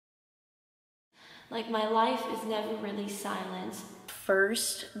Like, my life is never really silent.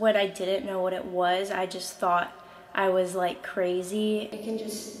 First, when I didn't know what it was, I just thought I was like crazy. It can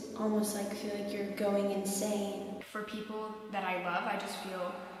just almost like feel like you're going insane. For people that I love, I just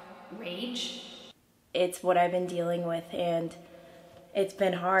feel rage. It's what I've been dealing with, and it's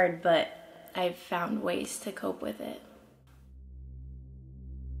been hard, but I've found ways to cope with it.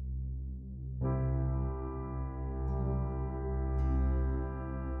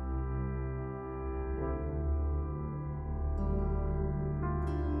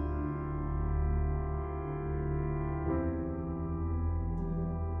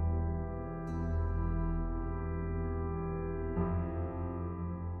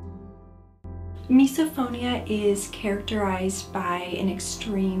 Misophonia is characterized by an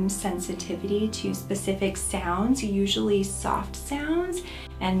extreme sensitivity to specific sounds, usually soft sounds,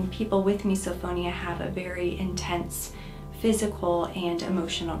 and people with misophonia have a very intense physical and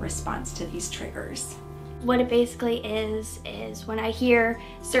emotional response to these triggers. What it basically is when I hear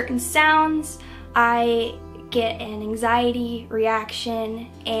certain sounds, I get an anxiety reaction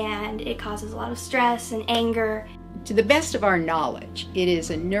and it causes a lot of stress and anger. To the best of our knowledge, it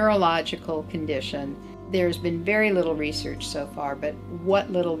is a neurological condition. There's been very little research so far, but what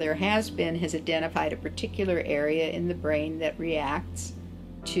little there has been has identified a particular area in the brain that reacts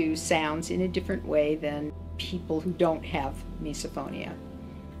to sounds in a different way than people who don't have misophonia.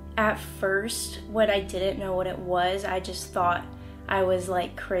 At first, when I didn't know what it was, I just thought I was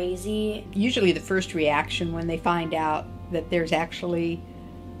like crazy. Usually the first reaction when they find out that there's actually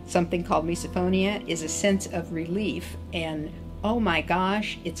something called misophonia is a sense of relief and, oh my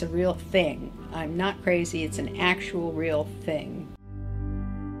gosh, it's a real thing. I'm not crazy, it's an actual real thing.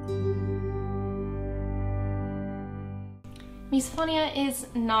 Misophonia is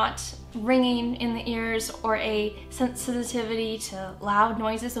not ringing in the ears or a sensitivity to loud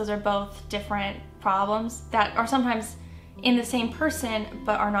noises. Those are both different problems that are sometimes in the same person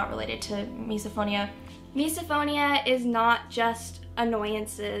but are not related to misophonia. Misophonia is not just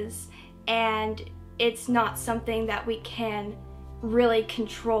annoyances, and it's not something that we can really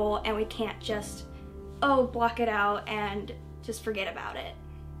control, and we can't just, block it out and just forget about it.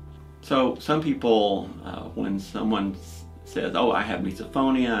 So some people, when someone says, oh, I have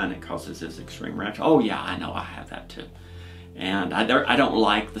misophonia, and it causes this extreme reaction, oh yeah, I know I have that too. And I don't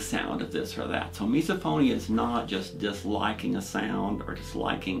like the sound of this or that. So misophonia is not just disliking a sound or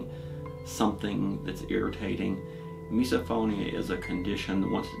disliking something that's irritating. Misophonia is a condition,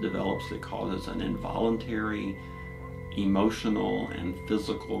 once it develops, that causes an involuntary emotional and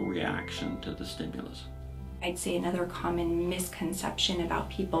physical reaction to the stimulus. I'd say another common misconception about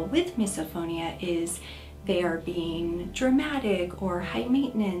people with misophonia is they are being dramatic or high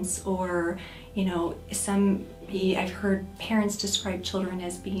maintenance, or, I've heard parents describe children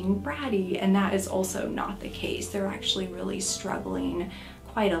as being bratty, and that is also not the case. They're actually really struggling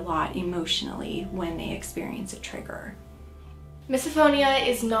quite a lot emotionally when they experience a trigger. Misophonia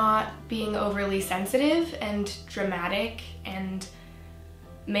is not being overly sensitive and dramatic and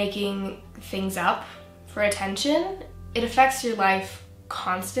making things up for attention. It affects your life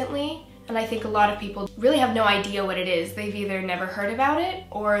constantly, and I think a lot of people really have no idea what it is. They've either never heard about it,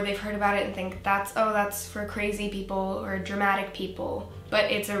 or they've heard about it and think that's for crazy people or dramatic people, but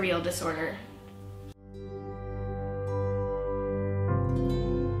it's a real disorder.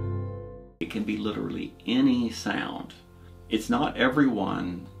 It can be literally any sound. It's not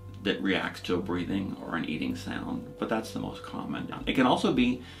everyone that reacts to a breathing or an eating sound, but that's the most common. It can also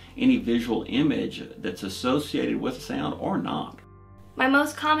be any visual image that's associated with a sound or not. My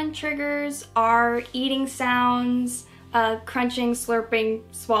most common triggers are eating sounds, crunching, slurping,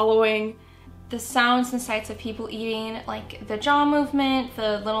 swallowing. The sounds and sights of people eating, like the jaw movement,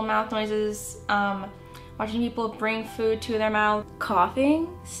 the little mouth noises, watching people bring food to their mouth. Coughing,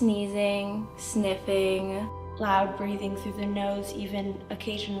 sneezing, sniffing, loud breathing through the nose, even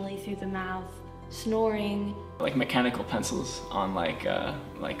occasionally through the mouth, snoring. Like mechanical pencils on like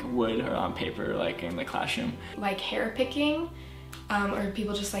wood or on paper, like in the classroom. Like hair picking, or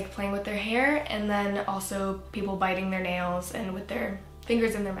people just like playing with their hair, and then also people biting their nails and with their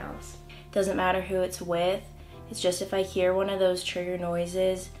fingers in their mouths. Doesn't matter who it's with, it's just if I hear one of those trigger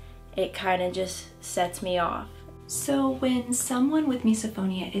noises, it kind of just sets me off. So when someone with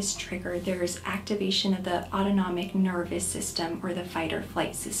misophonia is triggered, there's activation of the autonomic nervous system, or the fight or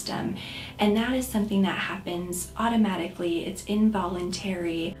flight system. And that is something that happens automatically. It's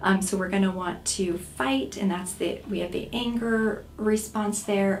involuntary. So we're going to want to fight, and we have the anger response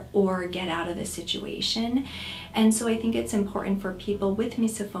there, or get out of the situation. And so I think it's important for people with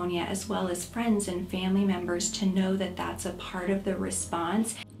misophonia, as well as friends and family members, to know that that's a part of the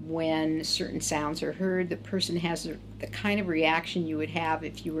response. when certain sounds are heard. The person has the kind of reaction you would have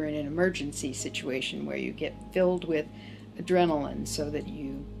if you were in an emergency situation where you get filled with adrenaline so that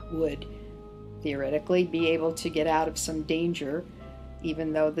you would theoretically be able to get out of some danger,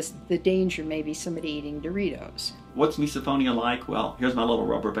 even though the danger may be somebody eating Doritos. What's misophonia like? Well, here's my little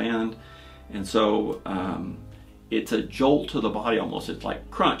rubber band. And so it's a jolt to the body almost. It's like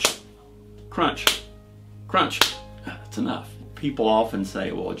crunch, crunch, crunch. That's enough. People often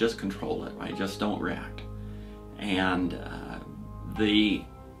say, well, just control it, right? Just don't react. And the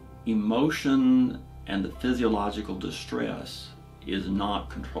emotion and the physiological distress is not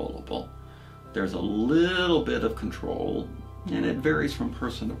controllable. There's a little bit of control, and it varies from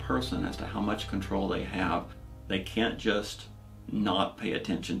person to person as to how much control they have. They can't just not pay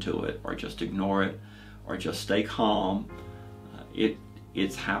attention to it, or just ignore it, or just stay calm.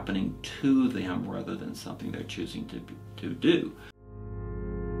 It's happening to them rather than something they're choosing to do.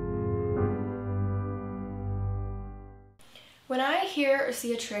 When I hear or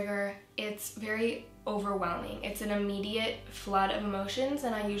see a trigger, it's very overwhelming. It's an immediate flood of emotions,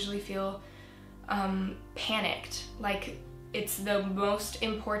 and I usually feel panicked, like it's the most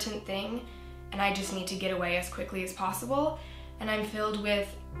important thing and I just need to get away as quickly as possible. And I'm filled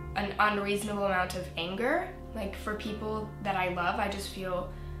with an unreasonable amount of anger. Like for people that I love, I just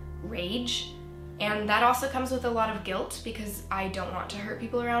feel rage. And that also comes with a lot of guilt because I don't want to hurt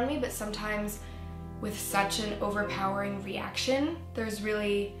people around me, but sometimes with such an overpowering reaction,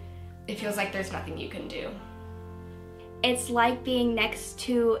 it feels like there's nothing you can do. It's like being next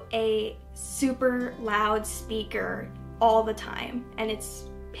to a super loud speaker all the time, and it's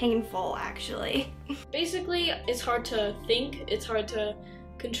painful actually. Basically, it's hard to think, it's hard to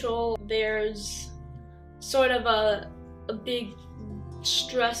control. There's sort of a big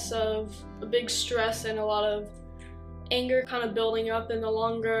stress and a lot of anger kind of building up, and the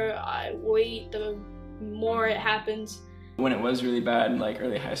longer I wait, the more it happens. When it was really bad, like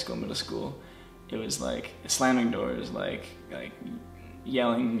early high school, middle school, it was like slamming doors, like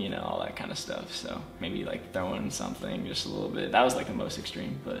yelling, you know, all that kind of stuff. So maybe like throwing something just a little bit. That was like the most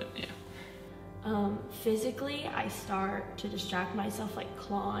extreme, but yeah. Physically, I start to distract myself, like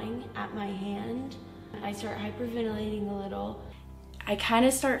clawing at my hand. I start hyperventilating a little. I kind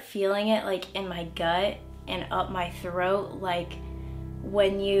of start feeling it like in my gut and up my throat, like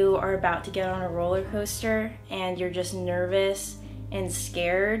when you are about to get on a roller coaster and you're just nervous and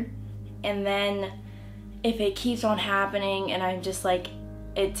scared, and then if it keeps on happening and I'm just like,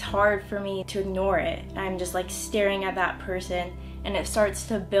 it's hard for me to ignore it. I'm just like staring at that person and it starts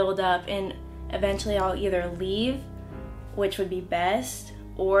to build up, and eventually I'll either leave, which would be best,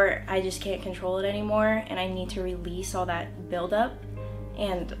 or I just can't control it anymore and I need to release all that buildup,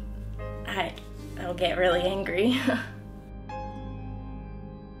 and I'll get really angry.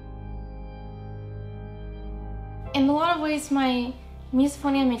 In a lot of ways, my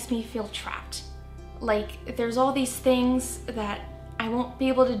misophonia makes me feel trapped. Like, there's all these things that I won't be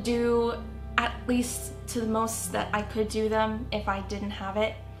able to do, at least to the most that I could do them if I didn't have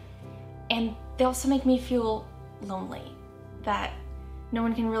it. And they also make me feel lonely, that no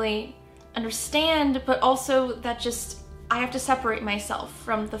one can really understand, but also that just I have to separate myself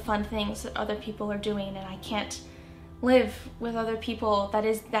from the fun things that other people are doing, and I can't live with other people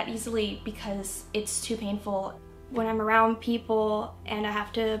that easily because it's too painful. When I'm around people and I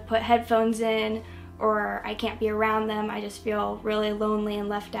have to put headphones in or I can't be around them, I just feel really lonely and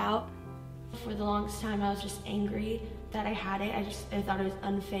left out. For the longest time, I was just angry that I had it. I thought it was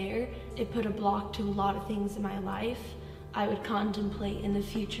unfair. It put a block to a lot of things in my life. I would contemplate in the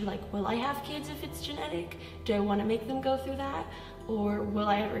future, like, will I have kids if it's genetic? Do I want to make them go through that? Or will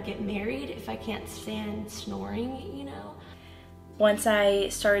I ever get married if I can't stand snoring, you know? Once I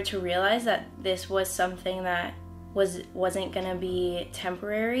started to realize that this was something that wasn't gonna be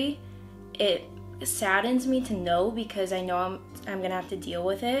temporary, it saddens me to know, because I know I'm gonna have to deal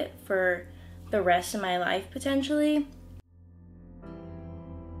with it for the rest of my life potentially.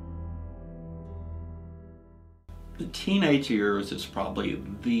 The teenage years is probably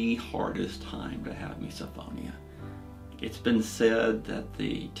the hardest time to have misophonia. It's been said that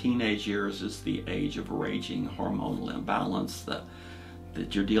the teenage years is the age of raging hormonal imbalance, that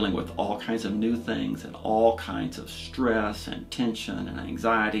you're dealing with all kinds of new things and all kinds of stress and tension and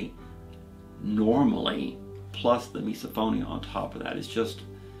anxiety. Normally, plus the misophonia on top of that, is just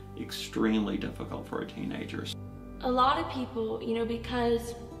extremely difficult for a teenager. A lot of people, you know,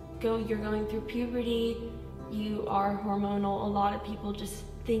 because you're going through puberty, you are hormonal, a lot of people just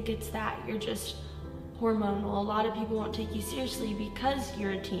think it's that, you're just hormonal. A lot of people won't take you seriously because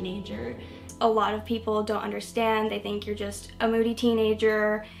you're a teenager. a lot of people don't understand. They think you're just a moody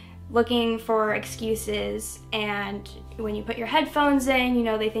teenager looking for excuses, and when you put your headphones in, you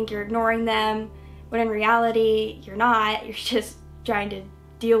know, they think you're ignoring them, when in reality, you're not. You're just trying to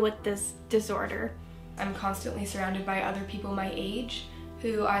deal with this disorder. I'm constantly surrounded by other people my age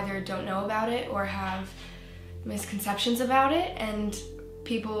who either don't know about it or have misconceptions about it, and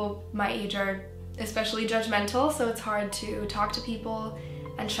people my age are especially judgmental, so it's hard to talk to people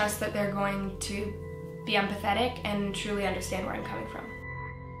and trust that they're going to be empathetic and truly understand where I'm coming from.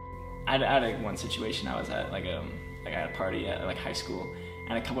 I had like one situation. I was at like at a party at like high school,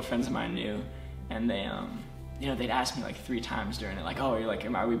 and a couple of friends of mine knew, and they you know, they'd ask me like 3 times during it, like, oh, you're like,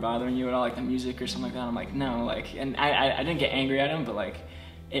 are we bothering you at all, like the music or something like that? I'm like, no, like, and I didn't get angry at them, but like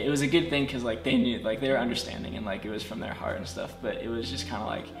it was a good thing because like they knew, like they were understanding, and like it was from their heart and stuff. But it was just kind of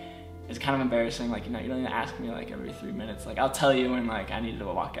like, it's kind of embarrassing, like, you know, you don't need to ask me like every 3 minutes. Like, I'll tell you when like I need to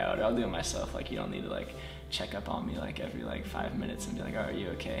walk out, or I'll do it myself. Like, you don't need to like check up on me like every like 5 minutes and be like, oh, are you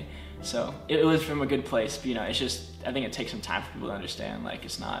okay? So it was from a good place, but you know, it's just, I think it takes some time for people to understand, like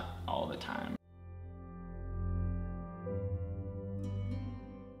it's not all the time.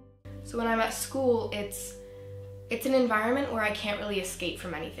 So when I'm at school, it's an environment where I can't really escape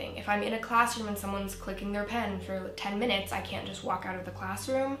from anything. If I'm in a classroom and someone's clicking their pen for 10 minutes, I can't just walk out of the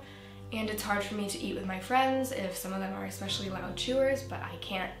classroom. And it's hard for me to eat with my friends if some of them are especially loud chewers, but I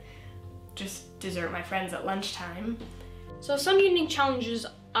can't just desert my friends at lunchtime. So some unique challenges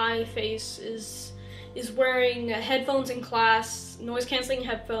I face is wearing headphones in class, noise canceling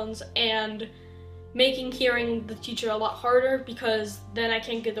headphones, and making hearing the teacher a lot harder, because then I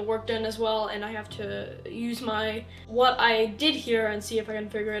can't get the work done as well, and I have to use what I did hear and see if I can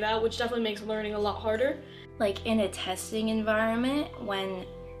figure it out, which definitely makes learning a lot harder. Like in a testing environment, when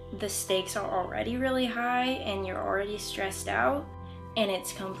the stakes are already really high and you're already stressed out and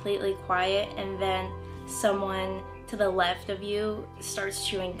it's completely quiet, and then someone to the left of you starts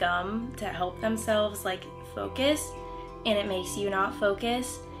chewing gum to help themselves like focus, and it makes you not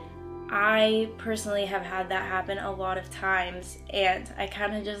focus. I personally have had that happen a lot of times, and I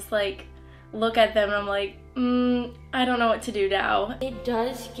kind of just like look at them and I'm like, I don't know what to do now. It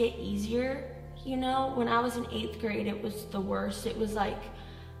does get easier, you know. When I was in 8th grade, it was the worst. It was like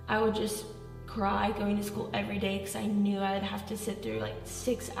I would just cry going to school every day because I knew I would have to sit through like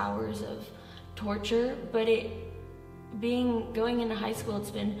 6 hours of torture. But going into high school, it's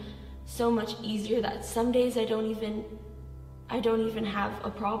been so much easier that some days I don't even have a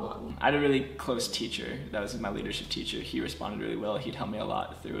problem. I had a really close teacher. That was my leadership teacher. He responded really well. He'd help me a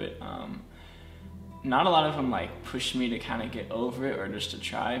lot through it. Not a lot of them like pushed me to kind of get over it or just to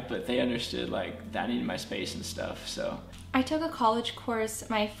try, but they understood like that I needed my space and stuff. So I took a college course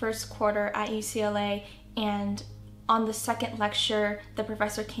my first quarter at UCLA, and on the second lecture, the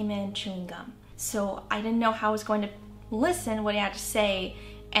professor came in chewing gum. So I didn't know how I was going to listen what he had to say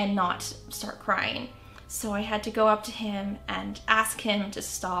and not start crying. So I had to go up to him and ask him to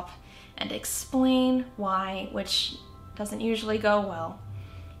stop and explain why, which doesn't usually go well.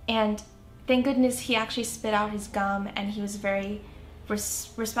 And thank goodness he actually spit out his gum, and he was very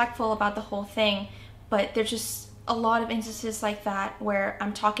respectful about the whole thing. But there's just a lot of instances like that where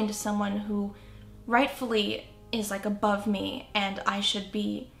I'm talking to someone who rightfully is like above me, and I should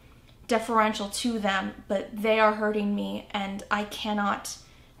be deferential to them, but they are hurting me, and I cannot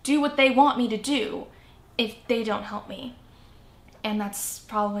do what they want me to do if they don't help me. And that's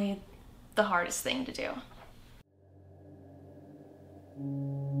probably the hardest thing to do.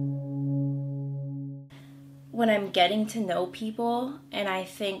 When I'm getting to know people and I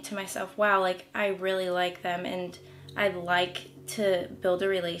think to myself, wow, like I really like them and I'd like to build a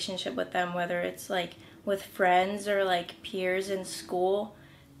relationship with them, whether it's like with friends or like peers in school,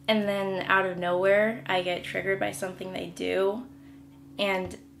 and then out of nowhere I get triggered by something they do,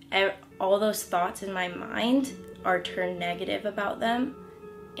 and all those thoughts in my mind are turned negative about them,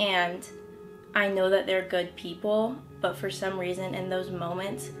 and I know that they're good people, but for some reason in those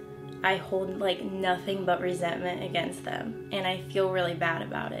moments I hold like nothing but resentment against them, and I feel really bad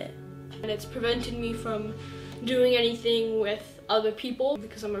about it. And it's prevented me from doing anything with other people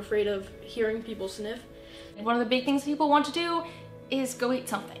because I'm afraid of hearing people sniff. One of the big things people want to do is go eat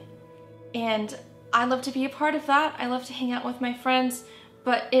something. And I love to be a part of that. I love to hang out with my friends,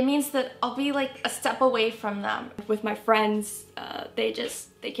 but it means that I'll be like a step away from them. With my friends,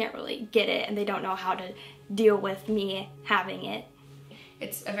 they can't really get it, and they don't know how to deal with me having it.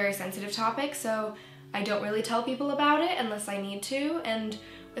 It's a very sensitive topic, so I don't really tell people about it unless I need to, and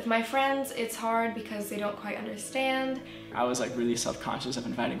with my friends, it's hard because they don't quite understand. I was like really self-conscious of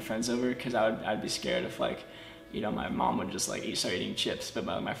inviting friends over because I'd be scared if like, you know, my mom would just like start eating chips, but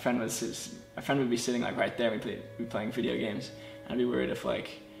my friend was my friend would be sitting like right there, we'd be playing video games, and I'd be worried if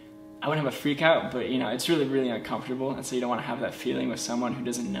like, I wouldn't have a freak out, but you know, it's really, really uncomfortable, and so you don't want to have that feeling with someone who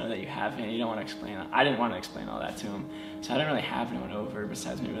doesn't know that you have it, and you don't want to explain it. I didn't want to explain all that to him, so I didn't really have anyone over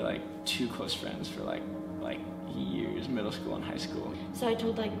besides maybe like 2 close friends for like years, middle school and high school. So I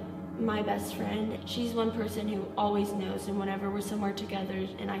told like my best friend, she's one person who always knows, and whenever we're somewhere together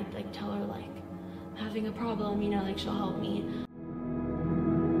and I like tell her like I'm having a problem, you know, like she'll help me.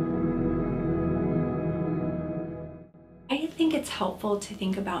 I think it's helpful to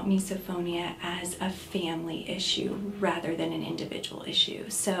think about misophonia as a family issue rather than an individual issue.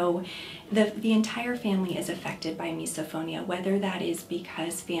 So the entire family is affected by misophonia, whether that is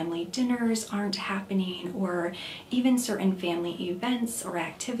because family dinners aren't happening, or even certain family events or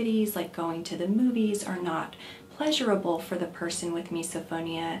activities like going to the movies are not pleasurable for the person with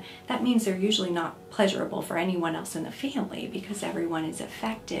misophonia. That means they're usually not pleasurable for anyone else in the family because everyone is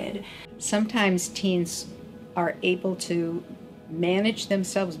affected. Sometimes teens are able to manage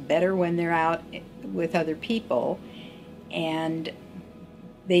themselves better when they're out with other people, and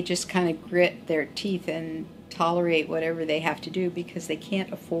they just kind of grit their teeth and tolerate whatever they have to do because they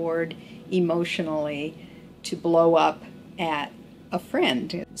can't afford emotionally to blow up at a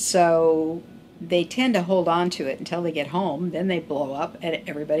friend. So they tend to hold on to it until they get home, then they blow up at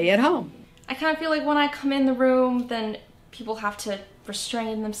everybody at home. I kind of feel like when I come in the room, then people have to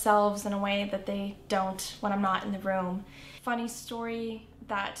restrain themselves in a way that they don't when I'm not in the room. Funny story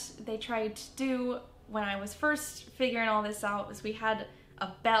that they tried to do when I was first figuring all this out was we had a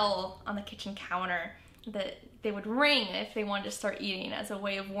bell on the kitchen counter that they would ring if they wanted to start eating as a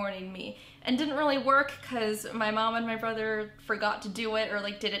way of warning me. And didn't really work because my mom and my brother forgot to do it, or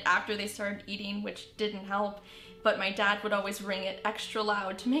like did it after they started eating, which didn't help. But my dad would always ring it extra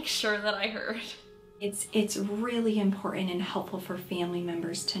loud to make sure that I heard. It's really important and helpful for family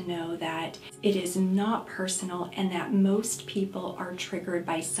members to know that it is not personal, and that most people are triggered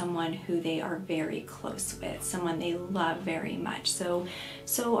by someone who they are very close with, someone they love very much. So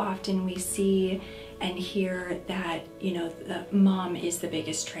often we see and hear that, you know, the mom is the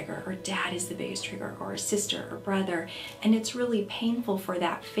biggest trigger, or dad is the biggest trigger, or sister or brother, and it's really painful for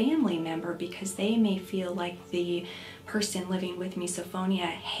that family member because they may feel like the person living with misophonia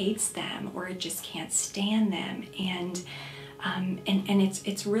hates them or just can't stand them, and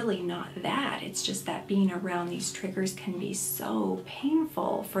it's really not that. It's just that being around these triggers can be so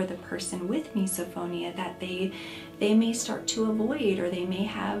painful for the person with misophonia that they may start to avoid, or they may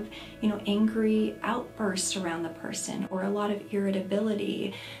have, you know, angry outbursts around the person or a lot of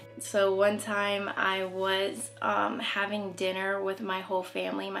irritability. So one time I was having dinner with my whole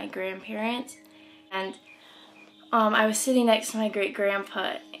family, my grandparents, and I was sitting next to my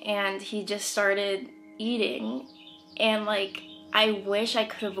great-grandpa, and he just started eating, and like, I wish I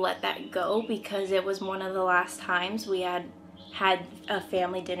could have let that go because it was one of the last times we had a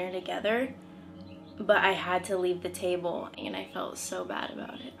family dinner together, but I had to leave the table, and I felt so bad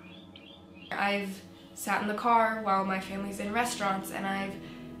about it. I've sat in the car while my family's in restaurants, and I've,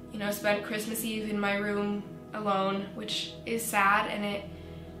 you know, spent Christmas Eve in my room alone, which is sad, and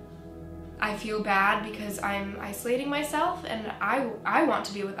I feel bad because I'm isolating myself, and I want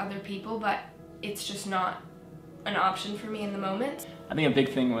to be with other people, but it's just not an option for me in the moment. I think a big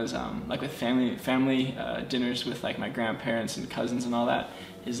thing was like with family dinners with like my grandparents and cousins and all that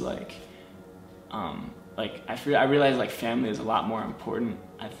is like I realized like family is a lot more important,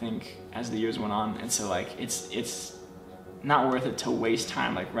 I think, as the years went on, and so like it's not worth it to waste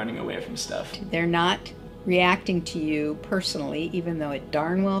time like running away from stuff. They're not reacting to you personally, even though it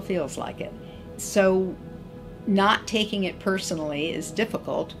darn well feels like it. So not taking it personally is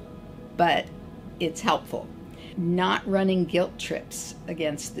difficult, but it's helpful. Not running guilt trips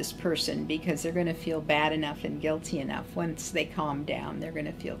against this person because they're going to feel bad enough and guilty enough once they calm down. They're going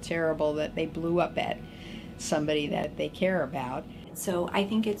to feel terrible that they blew up at somebody that they care about. So I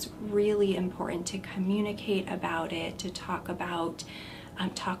think it's really important to communicate about it, to talk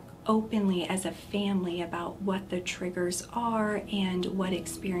openly as a family about what the triggers are and what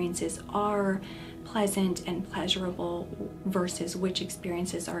experiences are pleasant and pleasurable versus which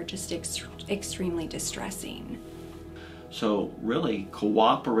experiences are just extremely distressing. So really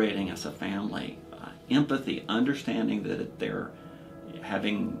cooperating as a family, empathy, understanding that they're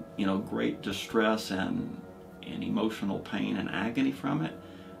having, you know, great distress and emotional pain and agony from it,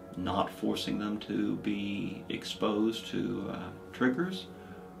 not forcing them to be exposed to triggers,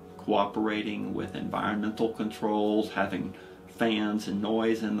 cooperating with environmental controls, having fans and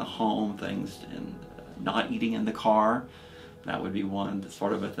noise in the home, things, and not eating in the car. That would be one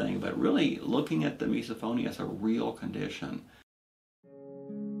sort of a thing, but really looking at the misophonia as a real condition.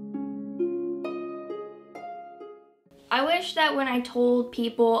 wish that when I told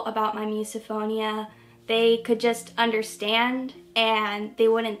people about my misophonia, they could just understand and they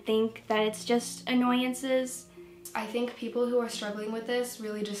wouldn't think that it's just annoyances. I think people who are struggling with this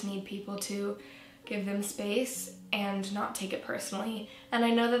really just need people to give them space and not take it personally. And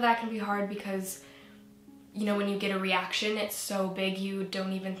I know that that can be hard because, you know, when you get a reaction, it's so big you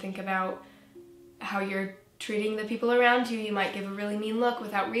don't even think about how you're treating the people around you. You might give a really mean look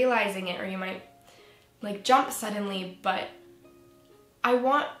without realizing it, or you might like jump suddenly, but I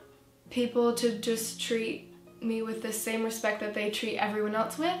want people to just treat me with the same respect that they treat everyone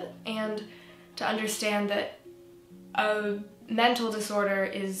else with, and to understand that a mental disorder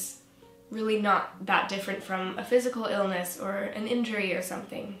is really not that different from a physical illness or an injury or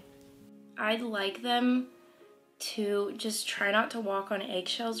something. I'd like them to just try not to walk on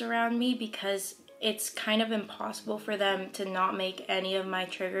eggshells around me, because it's kind of impossible for them to not make any of my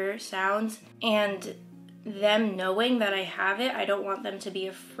trigger sounds. And them knowing that I have it, I don't want them to be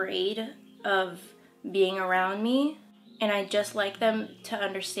afraid of being around me. And I just like them to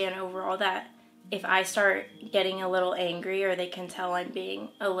understand overall that if I start getting a little angry, or they can tell I'm being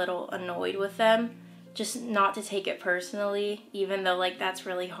a little annoyed with them, just not to take it personally, even though like that's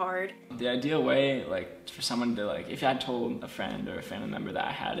really hard. The ideal way, like, for someone to, like, if I told a friend or a family member that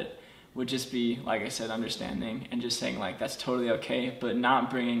I had it, would just be, like I said, understanding and just saying like that's totally okay, but not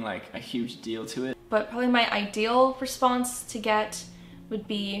bringing like a huge deal to it. But probably my ideal response to get would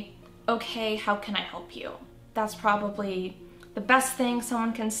be, okay, how can I help you? That's probably the best thing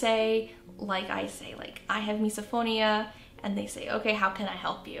someone can say. Like I say, like, I have misophonia, and they say, okay, how can I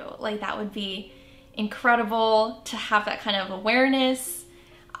help you? Like, that would be incredible to have that kind of awareness.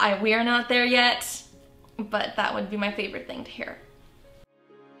 We are not there yet, but that would be my favorite thing to hear.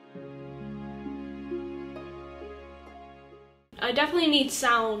 I definitely need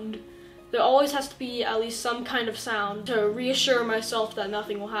sound. There always has to be at least some kind of sound to reassure myself that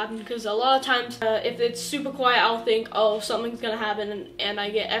nothing will happen, because a lot of times if it's super quiet, I'll think, oh, something's gonna happen, and I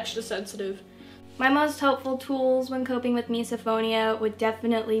get extra sensitive. My most helpful tools when coping with misophonia would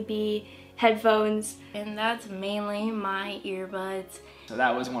definitely be headphones. And that's mainly my earbuds. So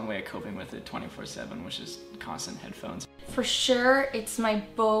that was one way of coping with it 24/7, which is constant headphones. For sure, it's my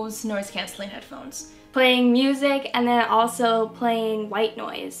Bose noise-canceling headphones. Playing music, and then also playing white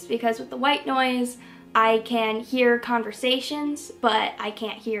noise, because with the white noise I can hear conversations but I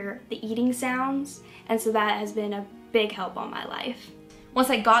can't hear the eating sounds, and so that has been a big help on my life. Once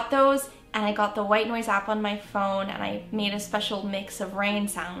I got those, and I got the white noise app on my phone, and I made a special mix of rain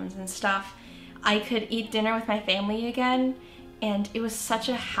sounds and stuff, I could eat dinner with my family again, and it was such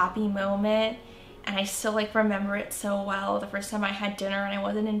a happy moment, and I still like remember it so well, the first time I had dinner and I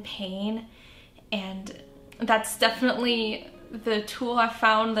wasn't in pain. And that's definitely the tool I've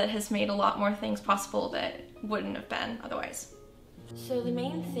found that has made a lot more things possible that wouldn't have been otherwise. So the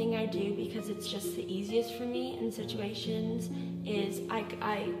main thing I do, because it's just the easiest for me in situations, is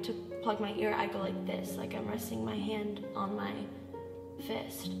to plug my ear, I go like this, like I'm resting my hand on my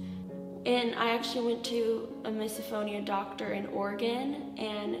fist. And I actually went to a misophonia doctor in Oregon,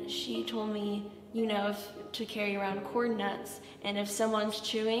 and she told me, you know, to carry around corn nuts, and if someone's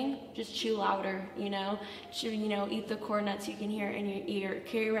chewing, just chew louder, you know? Eat the corn nuts you can hear in your ear.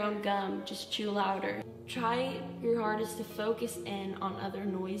 Carry around gum, just chew louder. Try your hardest to focus in on other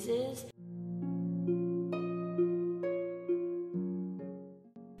noises.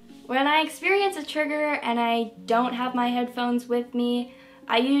 When I experience a trigger and I don't have my headphones with me,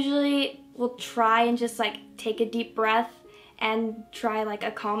 I usually will try and just like take a deep breath and try like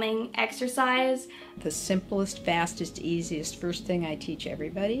a calming exercise. The simplest, fastest, easiest first thing I teach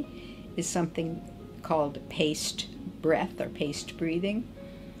everybody is something called paced breath or paced breathing.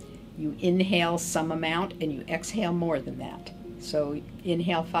 You inhale some amount and you exhale more than that. So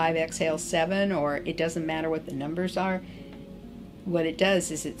inhale 5, exhale 7, or it doesn't matter what the numbers are. What it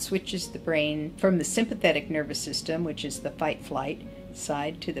does is it switches the brain from the sympathetic nervous system, which is the fight-flight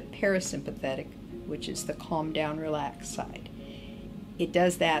side, to the parasympathetic, which is the calm down, relax side. It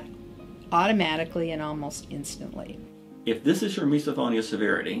does that automatically and almost instantly. If this is your misophonia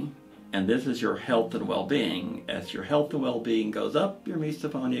severity, and this is your health and well-being, as your health and well-being goes up, your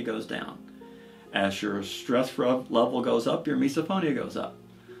misophonia goes down. As your stress level goes up, your misophonia goes up.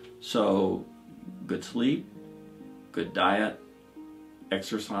 So good sleep, good diet,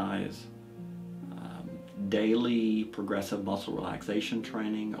 exercise, daily progressive muscle relaxation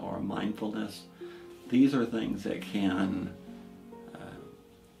training or mindfulness. These are things that can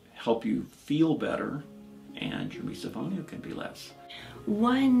help you feel better, and your misophonia can be less.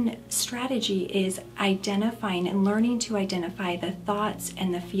 one strategy is identifying and learning to identify the thoughts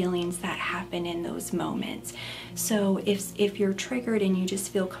and the feelings that happen in those moments. So if you're triggered and you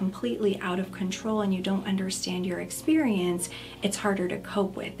just feel completely out of control and you don't understand your experience, it's harder to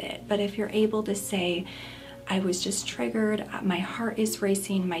cope with it. But if you're able to say, I was just triggered, my heart is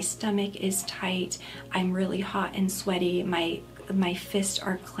racing, my stomach is tight, I'm really hot and sweaty, my fists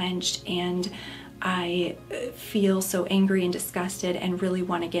are clenched, and I feel so angry and disgusted and really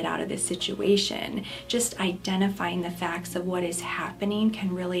want to get out of this situation. Just identifying the facts of what is happening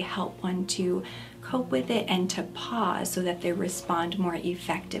can really help one to cope with it and to pause so that they respond more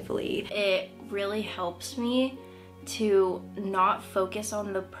effectively. It really helps me to not focus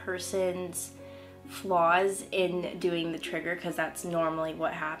on the person's flaws in doing the trigger, because that's normally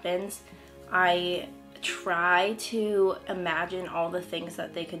what happens. I try to imagine all the things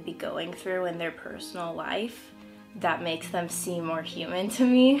that they could be going through in their personal life that makes them seem more human to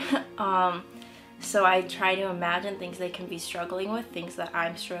me. So I try to imagine things they can be struggling with, things that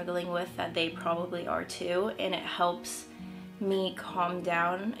I'm struggling with that they probably are too, and it helps me calm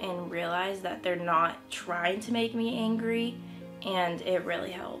down and realize that they're not trying to make me angry, and it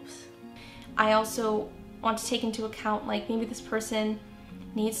really helps. I also want to take into account, like, maybe this person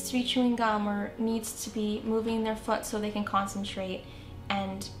needs to be chewing gum or needs to be moving their foot so they can concentrate,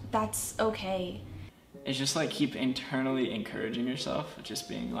 and that's okay. It's just like keep internally encouraging yourself, just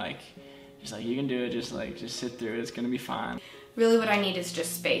being like, you can do it, just sit through it, it's gonna be fine. Really what I need is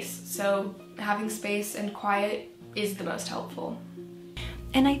just space. So having space and quiet is the most helpful.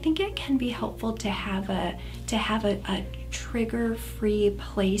 And I think it can be helpful to have a trigger-free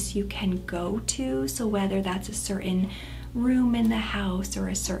place you can go to. So whether that's a certain room in the house or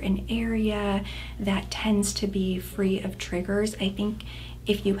a certain area that tends to be free of triggers, I think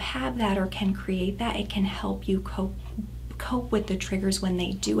if you have that or can create that, it can help you cope with the triggers when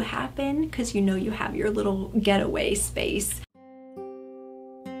they do happen, because you know you have your little getaway space.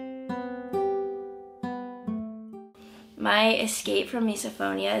 My escape from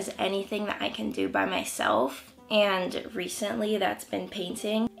misophonia is anything that I can do by myself, and recently that's been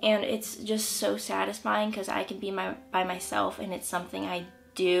painting, and it's just so satisfying because I can be by myself, and it's something I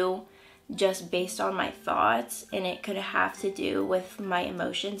do just based on my thoughts, and it could have to do with my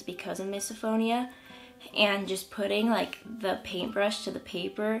emotions because of misophonia, and just putting like the paintbrush to the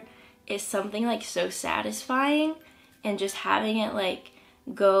paper is something like so satisfying, and just having it like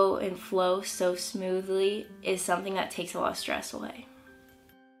go and flow so smoothly is something that takes a lot of stress away.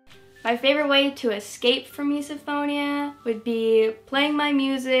 My favorite way to escape from misophonia would be playing my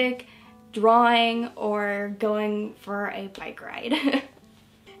music, drawing, or going for a bike ride.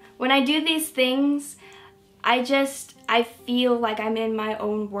 When I do these things, I feel like I'm in my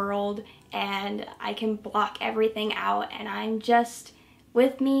own world and I can block everything out, and I'm just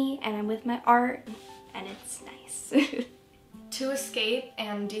with me and I'm with my art, and it's nice. To escape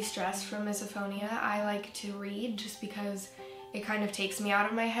and de-stress from misophonia, I like to read just because it kind of takes me out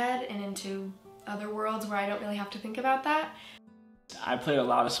of my head and into other worlds where I don't really have to think about that. I played a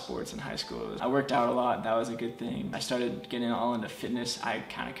lot of sports in high school. I worked out a lot, that was a good thing. I started getting all into fitness. I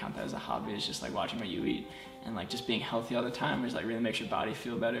kind of count that as a hobby. It's just like watching what you eat and like just being healthy all the time is like really makes your body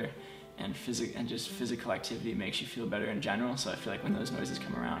feel better, and just physical activity makes you feel better in general. So I feel like when those noises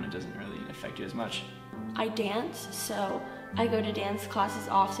come around, it doesn't really affect you as much. I dance, so I go to dance classes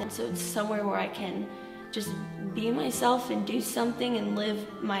often, so it's somewhere where I can just be myself and do something and live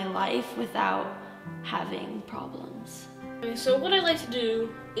my life without having problems. Okay, so what I like to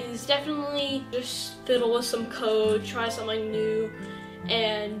do is definitely just fiddle with some code, try something new,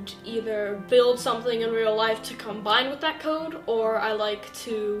 and either build something in real life to combine with that code, or I like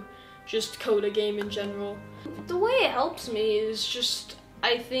to just code a game in general. The way it helps me is just,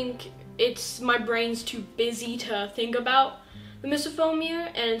 I think my brain's too busy to think about the misophonia,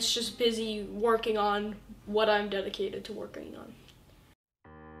 and it's just busy working on what I'm dedicated to working on.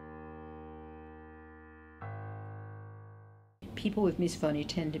 People with misophonia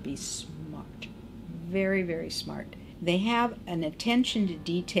tend to be smart, very, very smart. They have an attention to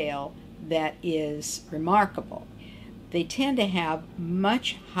detail that is remarkable. They tend to have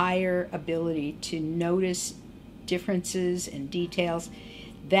much higher ability to notice differences and details.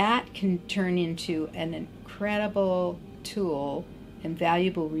 That can turn into an incredible tool and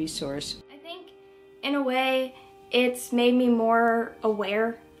valuable resource. I think in a way it's made me more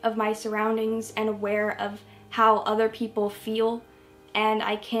aware of my surroundings and aware of how other people feel, and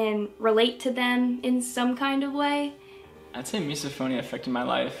I can relate to them in some kind of way. I'd say misophonia affected my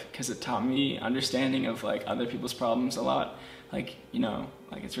life because it taught me understanding of like other people's problems a lot. Like, you know,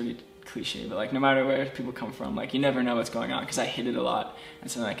 like it's really cliche, but like no matter where people come from, like you never know what's going on, because I hid it a lot, and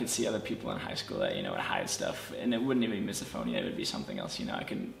so then I could see other people in high school that, you know, would hide stuff, and it wouldn't even be misophonia, it would be something else, you know. I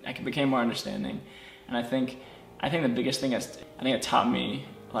could become more understanding, and I think the biggest thing is, I think it taught me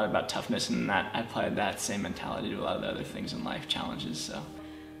a lot about toughness, and that I applied that same mentality to a lot of the other things in life, challenges. So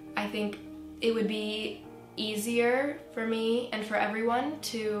I think it would be easier for me and for everyone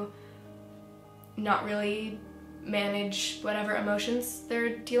to not really manage whatever emotions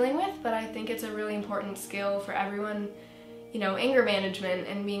they're dealing with, but I think it's a really important skill for everyone, you know, anger management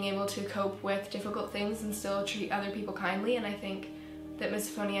and being able to cope with difficult things and still treat other people kindly, and I think that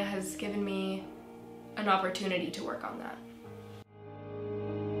misophonia has given me an opportunity to work on that.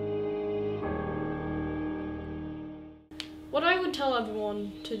 What I would tell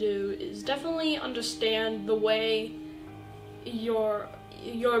everyone to do is definitely understand the way your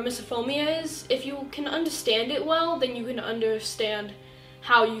misophonia is. If you can understand it well, then you can understand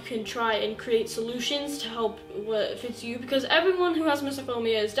how you can try and create solutions to help if it's you, because everyone who has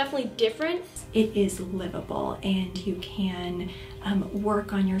misophonia is definitely different. It is livable, and you can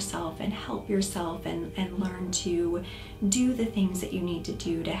work on yourself and help yourself and learn to do the things that you need to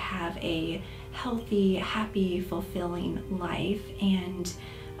do to have a healthy, happy, fulfilling life, and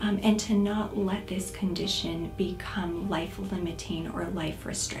to not let this condition become life-limiting or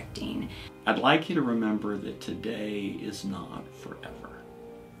life-restricting. I'd like you to remember that today is not forever.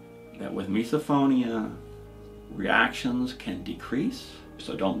 That with misophonia, reactions can decrease,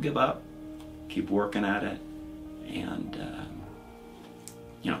 so don't give up. Keep working at it, and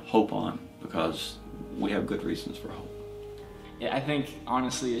you know, hope on, because we have good reasons for hope. Yeah, I think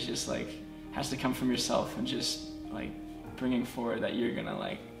honestly it's just like has to come from yourself, and just like bringing forward that you're gonna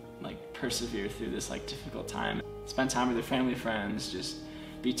like persevere through this like difficult time. Spend time with your family, friends, just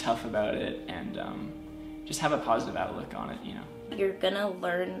be tough about it, and just have a positive outlook on it, you know. You're gonna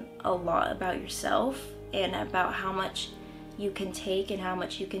learn a lot about yourself and about how much you can take and how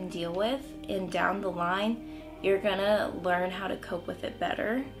much you can deal with, and down the line you're gonna learn how to cope with it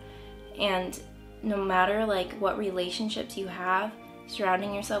better. And no matter like what relationships you have,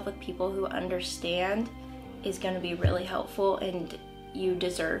 surrounding yourself with people who understand is gonna be really helpful, and you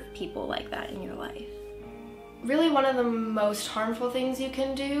deserve people like that in your life. Really, one of the most harmful things you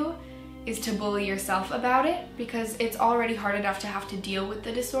can do is to bully yourself about it, because it's already hard enough to have to deal with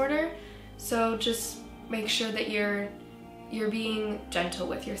the disorder. So just make sure that you're being gentle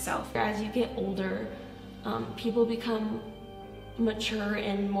with yourself. As you get older, people become mature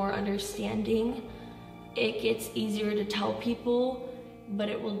and more understanding. It gets easier to tell people, but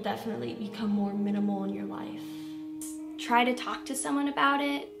it will definitely become more minimal in your life. Try to talk to someone about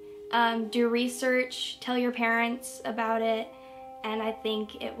it, do research, tell your parents about it, and I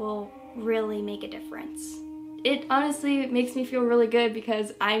think it will really make a difference. It honestly makes me feel really good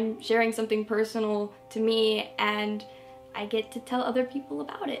because I'm sharing something personal to me and I get to tell other people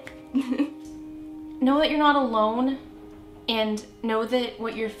about it. Know that you're not alone, and know that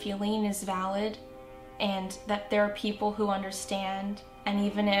what you're feeling is valid, and that there are people who understand, and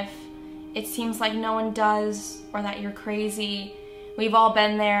even if it seems like no one does or that you're crazy, we've all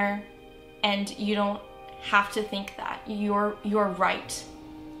been there, and you don't have to think that. You're right.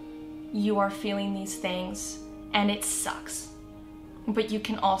 You are feeling these things, and it sucks, but you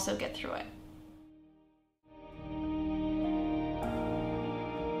can also get through it.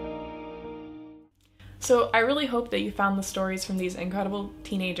 So I really hope that you found the stories from these incredible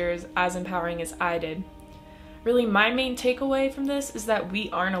teenagers as empowering as I did. Really, my main takeaway from this is that we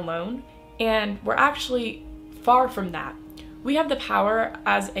aren't alone, and we're actually far from that. We have the power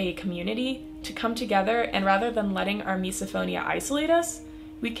as a community to come together, and rather than letting our misophonia isolate us,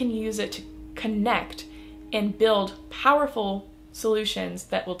 we can use it to connect and build powerful solutions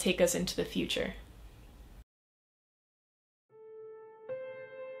that will take us into the future.